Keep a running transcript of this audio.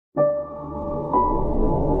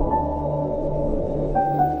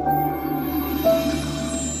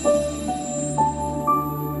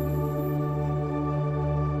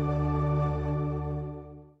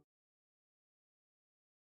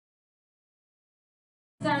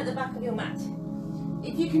Down at the back of your mat.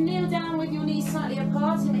 If you can kneel down with your knees slightly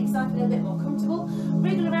apart, it makes life a little bit more comfortable.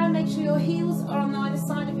 Wriggle around, make sure your heels are on either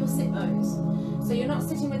side of your sit bones. So you're not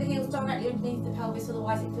sitting with the heels directly underneath the pelvis,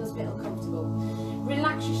 otherwise it feels a bit uncomfortable.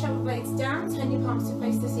 Relax your shoulder blades down, turn your palms to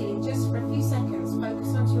face the ceiling just for a few seconds.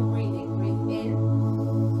 Focus onto your breathing. Breathe in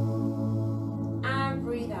and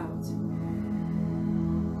breathe out.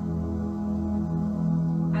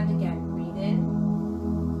 And again, breathe in.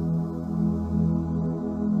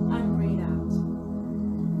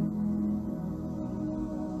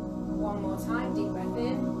 Time, deep breath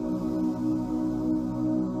in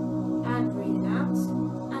and breathing out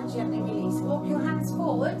and gently release. Walk your hands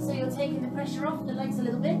forward so you're taking the pressure off the legs a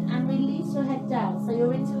little bit and release your head down so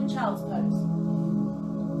you're into a child's pose.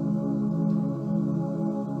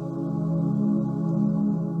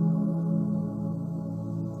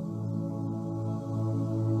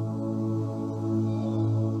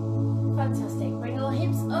 Fantastic. Bring your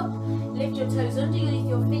hips up, lift your toes underneath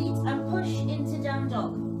your feet and push into down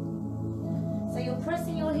dog. So you're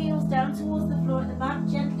pressing your heels down towards the floor at the back,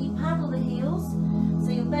 gently paddle the heels, so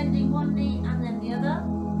you're bending one knee and then the other.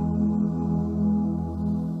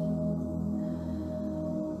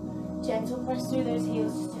 Gentle press through those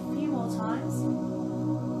heels just a few more times.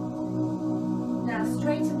 Now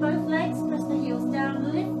straighten both legs, press the heels down,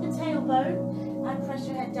 lift the tailbone and press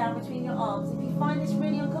your head down between your arms. If you find this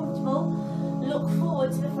really uncomfortable, look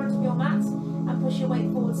forward to the front of your mat and push your weight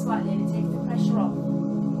forward slightly and it takes the pressure off.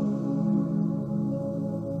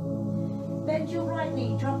 Bend your right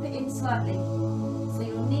knee, drop it in slightly. So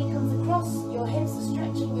your knee comes across, your hips are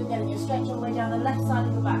stretching, you're getting your stretch all the way down the left side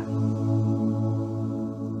of your back.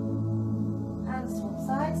 And swap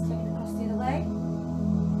sides, take it across the other way.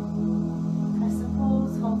 Press and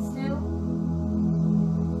pause, hold still.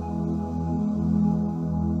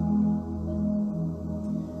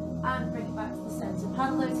 And bring it back to the centre.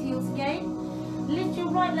 Paddle those heels again. Lift your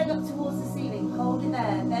right leg up towards the ceiling, hold it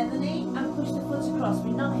there, bend the knee and push the foot across.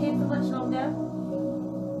 We're not here for much longer.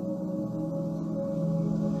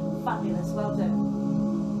 Fabulous, well done.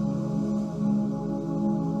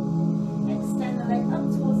 Extend the leg up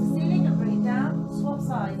towards the ceiling and bring it down. Swap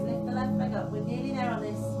sides, lift the left leg up, we're nearly there on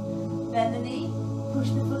this. Bend the knee, push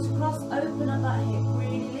the foot across, open up that hip,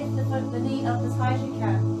 really lift the knee up as high as you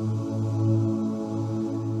can.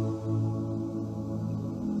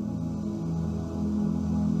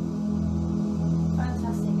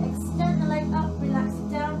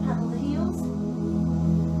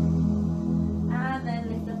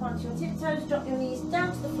 Your tiptoes, drop your knees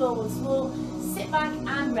down to the floor once more, sit back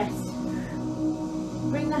and rest.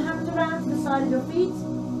 Bring the hands around to the side of your feet,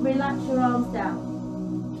 relax your arms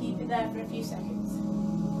down. Keep it there for a few seconds.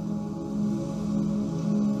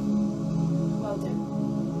 Well done.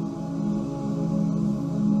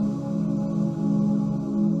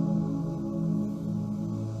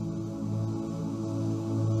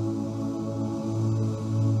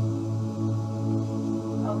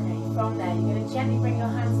 From there, you're going to gently bring your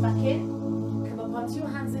hands back in, come up onto your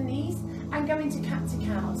hands and knees, and go into cat to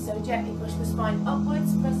cow. So gently push the spine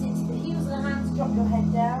upwards, press into the heels of the hands, drop your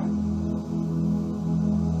head down,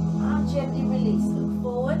 and gently release. Look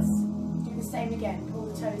forwards, do the same again. Pull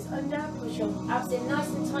the toes under, push your abs in nice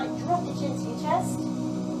and tight, drop your chin to your chest,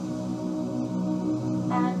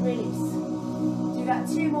 and release. Do that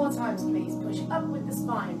 2 more times, please. Push up with the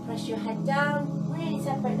spine, press your head down, really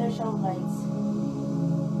separate those shoulder blades.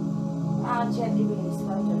 And gently release,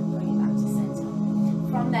 well done, bring it back to centre.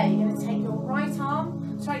 From there, you're going to take your right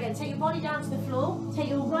arm, try again, take your body down to the floor, take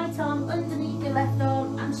your right arm underneath your left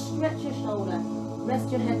arm and stretch your shoulder.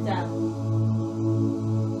 Rest your head down.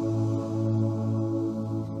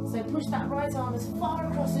 So push that right arm as far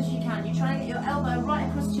across as you can. You try and get your elbow right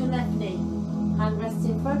across to your left knee. Hand rests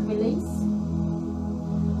in front, release.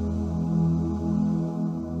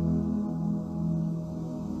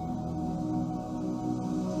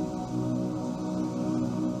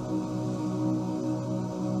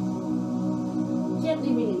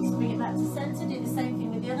 Release, bring it back to centre, do the same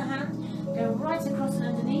thing with the other hand, go right across and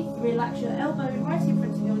underneath, relax your elbow right in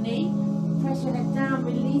front of your knee, press your head down,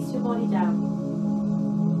 release your body down.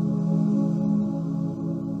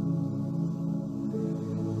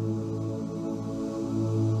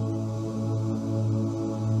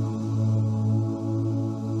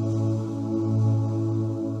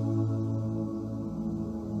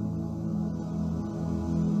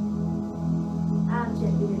 And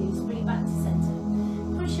gently release, bring it back to centre.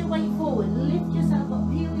 Push your weight forward, lift yourself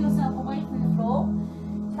up, peel yourself away from the floor,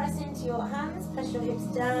 press into your hands, press your hips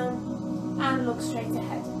down and look straight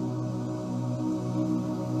ahead.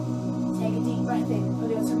 Take a deep breath in, pull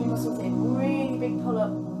your tummy muscles in, really big pull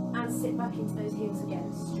up and sit back into those heels again.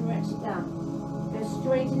 Stretch it down. Go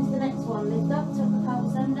straight into the next one. Lift up, tuck the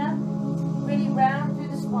pelvis under. Really round through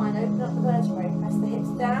the spine. Open up the vertebrae. Press the hips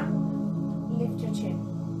down. Lift your chin.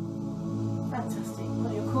 Fantastic. Pull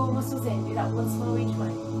your core muscles in. Do that once more each way.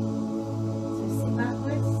 So sit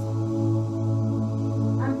backwards.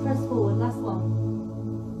 And press forward. Last one.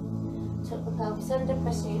 Tuck the pelvis under.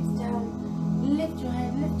 Press your hips down. Lift your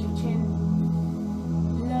head. Lift your chin.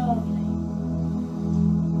 Lovely.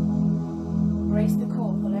 Brace the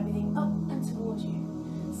core. Pull everything up and towards you.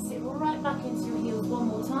 Sit right back into your heels one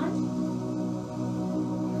more time.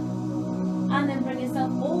 And then bring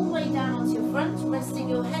yourself all the way down onto your front, resting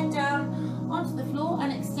your head down onto the floor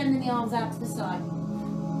and extending the arms out to the side.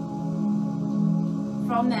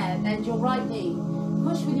 From there, bend your right knee.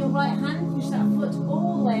 Push with your right hand, push that foot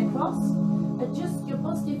all the way across. Adjust your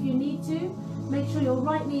bust if you need to. Make sure your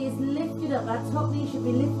right knee is lifted up. That top knee should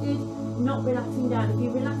be lifted, not relaxing down. If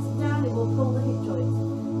you relax it down, it will pull the hip joint.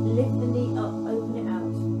 Lift the knee up, open it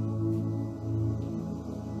out.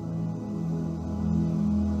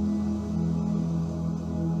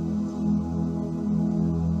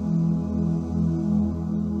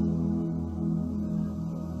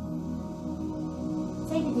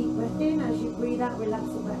 Take a deep breath in. As you breathe out, relax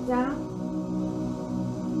it back down.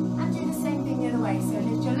 And do the same thing the other way. So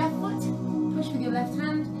lift your left foot, push with your left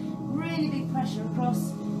hand, really big pressure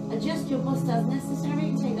across. Adjust your bust as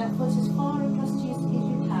necessary. Take that foot as far across to you as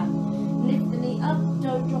you can. Lift the knee up,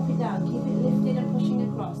 don't drop it down. Keep it lifted and pushing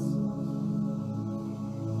across.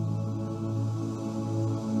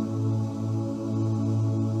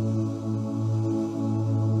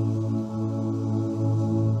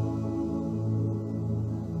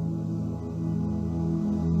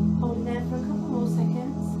 Hold there for a couple more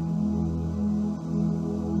seconds.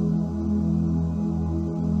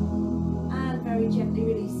 And very gently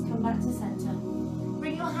release. Come back to center.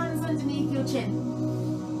 Bring your hands underneath your chin.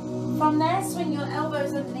 From there, swing your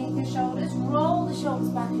elbows underneath your shoulders, roll the shoulders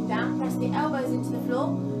back and down, press the elbows into the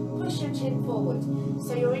floor, push your chin forward,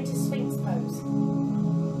 so you're into Sphinx pose.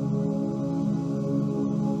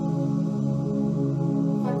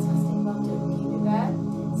 Fantastic, well done, keep it there.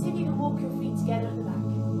 See if you can walk your feet together at the back.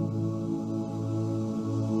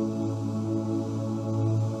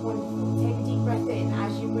 Wonderful, take a deep breath in.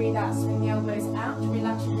 As you breathe out, swing the elbows out,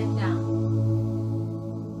 relax your head down.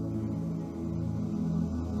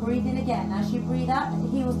 Breathe in again. As you breathe out,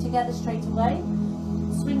 heels together straight away.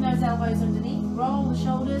 Swing those elbows underneath. Roll the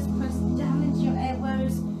shoulders. Press down into your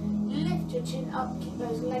elbows. Lift your chin up. Keep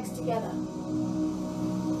those legs together.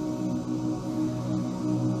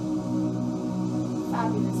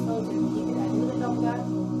 Fabulous. Well done. Keep it there a little bit longer.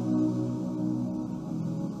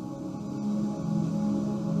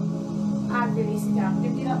 And release it down. We're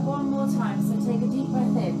going to do that one more time. So take a deep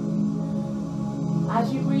breath in.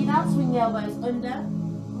 As you breathe out, swing the elbows under.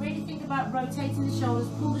 Really think about rotating the shoulders,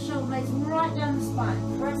 pull the shoulder blades right down the spine,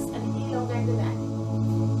 press and elongate the neck.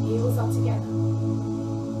 Heels are together.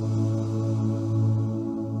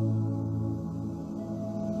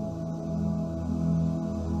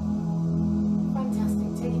 Fantastic.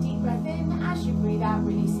 Take a deep breath in. As you breathe out,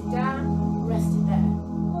 release it down, rest it there.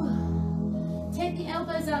 Take the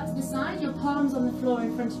elbows out to the side, your palms on the floor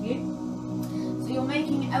in front of you. So you're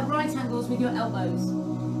making right angles with your elbows.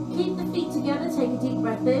 Keep the feet together, take a deep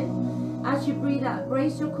breath in. As you breathe out,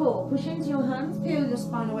 brace your core, push into your hands, peel your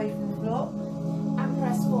spine away from the floor, and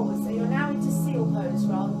press forward. So you're now into seal pose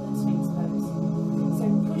rather than Sphinx pose. So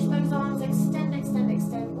push those arms, extend, extend,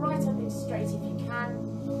 extend, right up into straight if you can.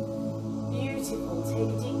 Beautiful,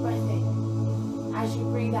 take a deep breath in. As you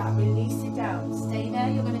breathe out, release it down. Stay there,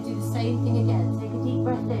 you're going to do the same thing again. Take a deep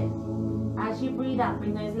breath in. As you breathe out,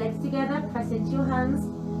 bring those legs together, press into your hands.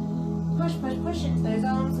 Push, push, push into those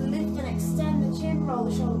arms, lift and extend the chin, roll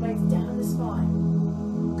the shoulder blades down the spine.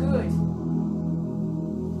 Good.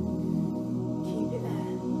 Keep it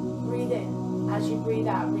there. Breathe in. As you breathe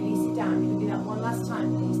out, release it down. You can do that one last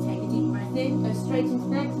time, please. Take a deep breath in, go straight into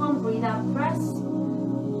the next one, breathe out, press.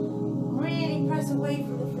 Really press away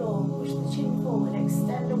from the floor, push the chin forward,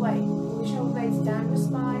 extend away, pull the shoulder blades down the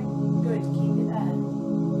spine. Good, keep it there.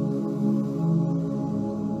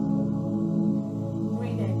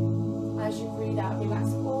 As you breathe out,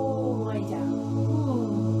 relax all the way down.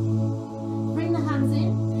 Ooh. Bring the hands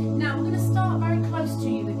in. Now we're going to start very close to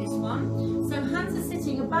you with this one. So hands are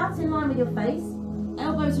sitting about in line with your face.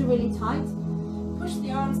 Elbows are really tight. Push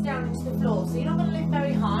the arms down into the floor. So you're not going to lift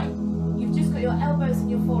very high. You've just got your elbows and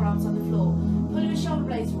your forearms on the floor. Pull your shoulder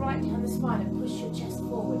blades right down the spine and push your chest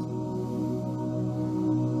forward.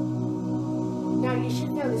 Now you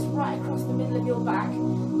should feel this right across the middle of your back,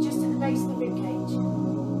 just at the base of the rib cage.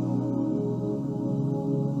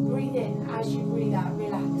 Breathe as you breathe out,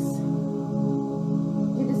 relax.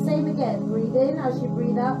 Do the same again. Breathe in as you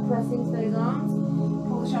breathe out, press into those arms.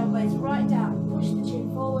 Pull the shoulder blades right down. Push the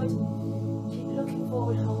chin forward. Keep looking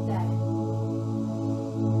forward, hold there.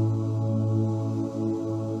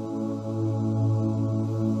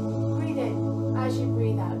 Breathe in as you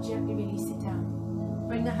breathe out, gently release it down.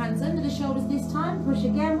 Bring the hands under the shoulders this time. Push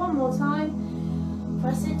again, one more time.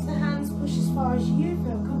 Press into the hands, push as far as you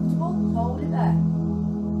feel comfortable. Hold it there.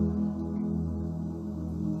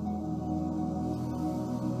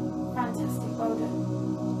 Fantastic, well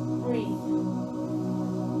done. Breathe.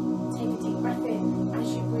 Take a deep breath in.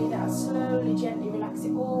 As you breathe out, slowly, gently relax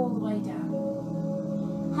it all the way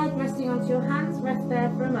down. Head resting onto your hands, rest there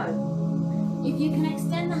for a moment. If you can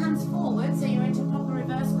extend the hands forward so you're into proper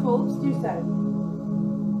reverse corpse, do so.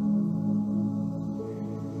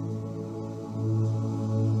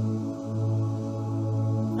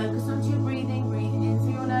 Focus onto your breathing. Breathe in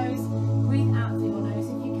through your nose, breathe out through your nose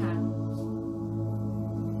if you can.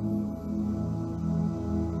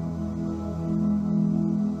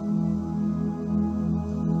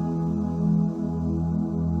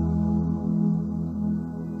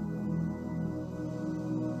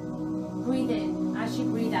 Breathe in. As you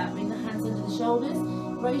breathe out, bring the hands under the shoulders,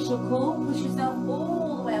 brace your core, push yourself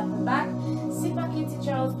all the way up and back. Sit back into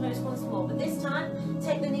child's pose once more, but this time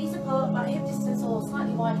take the knees apart, about hip distance or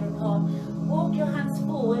slightly wider apart. Walk your hands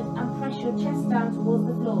forward and press your chest down towards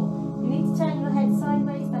the floor. You need to turn your head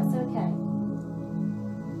sideways, that's okay.